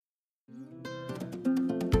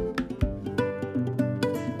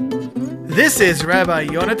This is Rabbi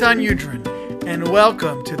Yonatan Yudrin, and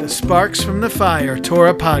welcome to the Sparks from the Fire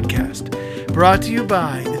Torah podcast, brought to you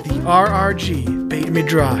by the RRG Beit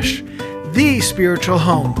Midrash, the spiritual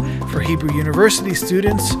home for Hebrew University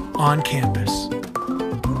students on campus.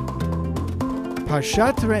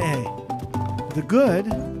 Parshat Re'eh, the good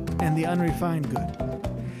and the unrefined good.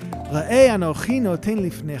 Re'eh anochi noten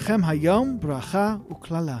lifnechem hayom bracha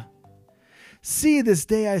uklala. See, this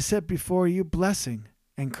day I set before you blessing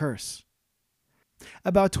and curse.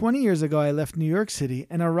 About 20 years ago, I left New York City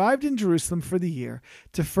and arrived in Jerusalem for the year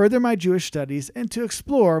to further my Jewish studies and to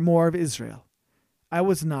explore more of Israel. I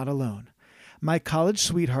was not alone. My college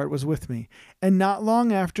sweetheart was with me, and not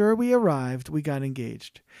long after we arrived, we got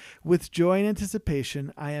engaged. With joy and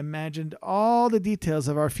anticipation, I imagined all the details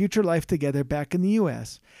of our future life together back in the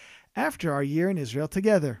U.S. after our year in Israel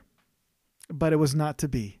together. But it was not to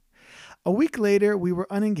be. A week later, we were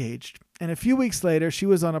unengaged, and a few weeks later, she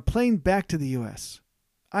was on a plane back to the U.S.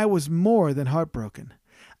 I was more than heartbroken.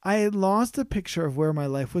 I had lost a picture of where my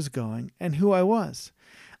life was going and who I was.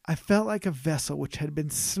 I felt like a vessel which had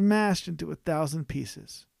been smashed into 1,000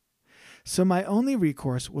 pieces. So my only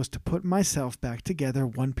recourse was to put myself back together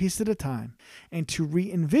one piece at a time and to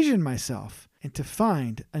re-envision myself and to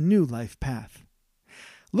find a new life path.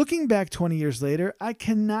 Looking back 20 years later, I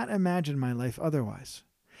cannot imagine my life otherwise.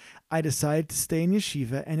 I decided to stay in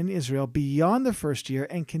yeshiva and in Israel beyond the first year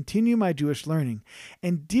and continue my Jewish learning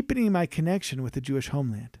and deepening my connection with the Jewish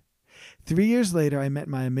homeland. 3 years later, I met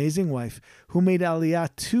my amazing wife, who made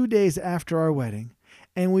Aliyah 2 days after our wedding,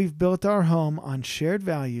 and we've built our home on shared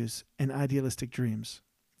values and idealistic dreams.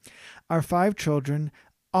 Our 5 children,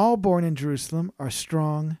 all born in Jerusalem, are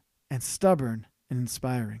strong and stubborn and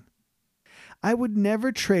inspiring. I would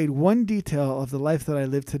never trade one detail of the life that I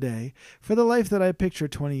live today for the life that I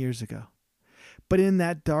pictured 20 years ago. But in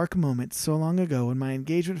that dark moment so long ago when my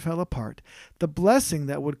engagement fell apart, the blessing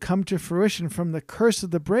that would come to fruition from the curse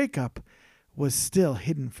of the breakup was still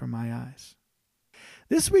hidden from my eyes.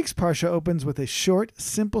 This week's Parsha opens with a short,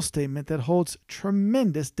 simple statement that holds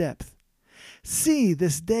tremendous depth. See,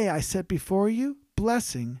 this day I set before you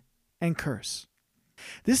blessing and curse.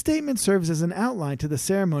 This statement serves as an outline to the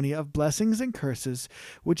ceremony of blessings and curses,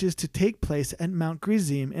 which is to take place at Mount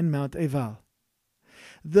Gerizim in Mount Eval.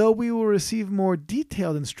 Though we will receive more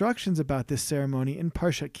detailed instructions about this ceremony in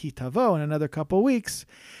Parshat Ki Tavo in another couple weeks,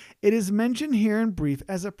 it is mentioned here in brief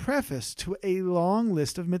as a preface to a long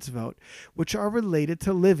list of mitzvot which are related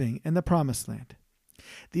to living in the Promised Land.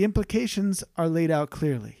 The implications are laid out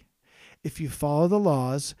clearly. If you follow the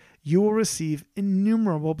laws, you will receive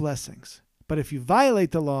innumerable blessings. But if you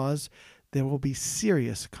violate the laws, there will be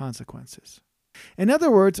serious consequences. In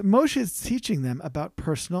other words, Moshe is teaching them about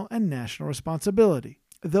personal and national responsibility.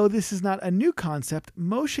 Though this is not a new concept,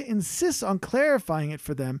 Moshe insists on clarifying it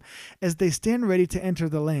for them as they stand ready to enter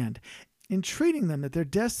the land, entreating them that their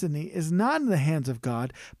destiny is not in the hands of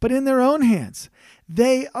God, but in their own hands.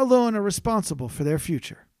 They alone are responsible for their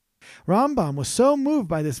future. Rambam was so moved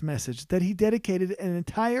by this message that he dedicated an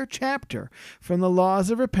entire chapter from the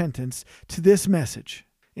laws of repentance to this message.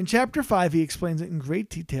 In chapter 5, he explains in great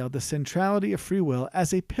detail the centrality of free will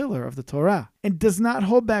as a pillar of the Torah, and does not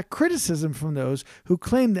hold back criticism from those who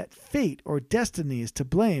claim that fate or destiny is to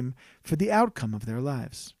blame for the outcome of their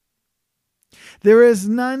lives. There is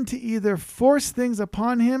none to either force things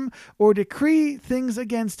upon him or decree things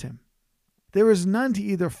against him. There is none to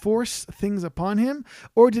either force things upon him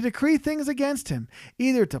or to decree things against him,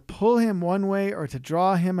 either to pull him one way or to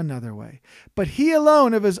draw him another way. But he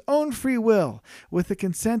alone, of his own free will, with the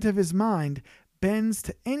consent of his mind, bends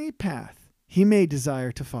to any path he may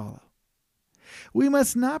desire to follow. We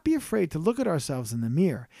must not be afraid to look at ourselves in the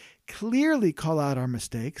mirror, clearly call out our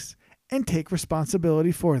mistakes, and take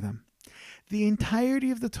responsibility for them. The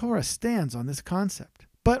entirety of the Torah stands on this concept.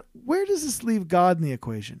 But where does this leave God in the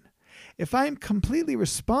equation? If I am completely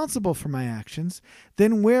responsible for my actions,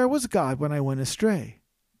 then where was God when I went astray?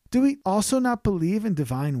 Do we also not believe in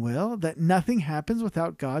divine will, that nothing happens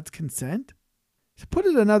without God's consent? To put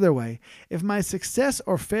it another way, if my success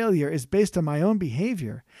or failure is based on my own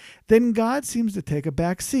behavior, then God seems to take a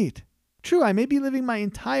back seat. True, I may be living my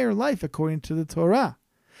entire life according to the Torah,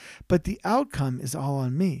 but the outcome is all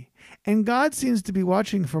on me, and God seems to be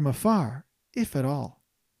watching from afar, if at all.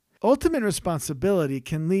 Ultimate responsibility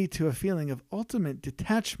can lead to a feeling of ultimate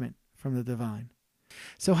detachment from the divine.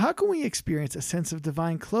 So how can we experience a sense of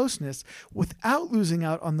divine closeness without losing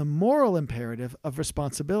out on the moral imperative of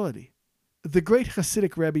responsibility? The great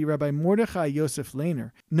Hasidic Rebbe, Rabbi Mordechai Yosef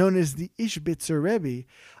Lehner, known as the Ishbitzer Rebbe,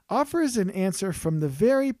 offers an answer from the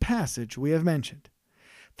very passage we have mentioned.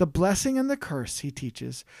 The blessing and the curse, he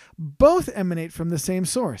teaches, both emanate from the same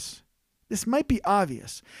source. This might be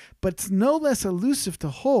obvious, but it's no less elusive to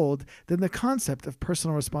hold than the concept of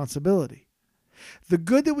personal responsibility. The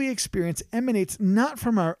good that we experience emanates not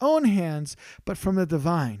from our own hands, but from the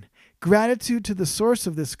divine. Gratitude to the source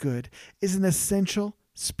of this good is an essential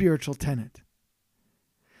spiritual tenet.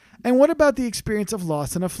 And what about the experience of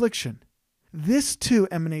loss and affliction? This too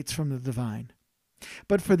emanates from the divine.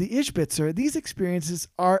 But for the Ishbitzer, these experiences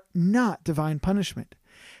are not divine punishment.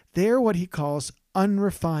 They are what he calls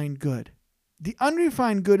unrefined good. The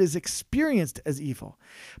unrefined good is experienced as evil,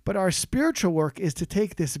 but our spiritual work is to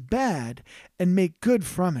take this bad and make good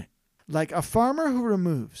from it. Like a farmer who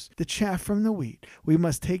removes the chaff from the wheat, we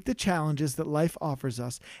must take the challenges that life offers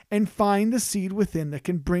us and find the seed within that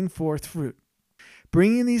can bring forth fruit.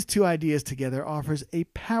 Bringing these two ideas together offers a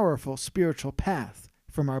powerful spiritual path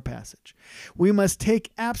from our passage. We must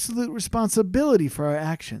take absolute responsibility for our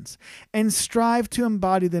actions and strive to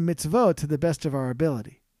embody the mitzvot to the best of our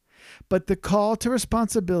ability. But the call to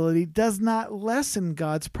responsibility does not lessen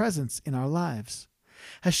God's presence in our lives.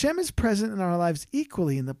 Hashem is present in our lives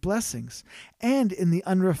equally in the blessings and in the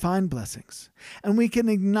unrefined blessings, and we can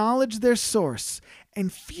acknowledge their source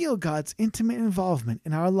and feel God's intimate involvement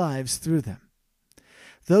in our lives through them.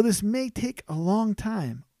 Though this may take a long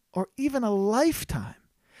time or even a lifetime,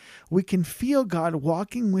 we can feel God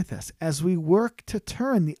walking with us as we work to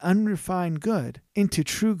turn the unrefined good into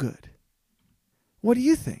true good. What do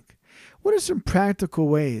you think? What are some practical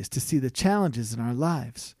ways to see the challenges in our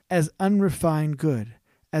lives as unrefined good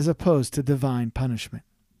as opposed to divine punishment?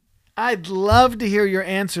 I'd love to hear your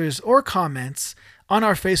answers or comments on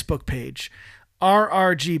our Facebook page,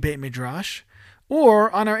 RRG Beit Midrash,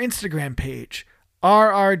 or on our Instagram page,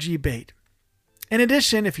 RRG Beit. In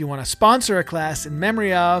addition, if you want to sponsor a class in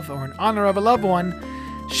memory of or in honor of a loved one,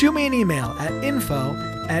 shoot me an email at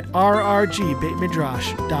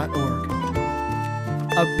info@rrgbeitmidrash.org.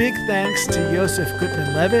 A big thanks to Yosef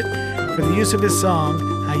Gutman-Levitt for the use of his song,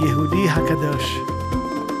 HaYehudi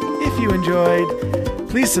HaKadosh. If you enjoyed,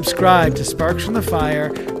 please subscribe to Sparks from the Fire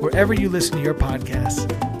wherever you listen to your podcasts.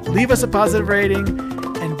 Leave us a positive rating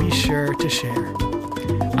and be sure to share.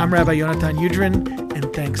 I'm Rabbi Yonatan Yudrin,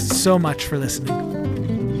 and thanks so much for listening.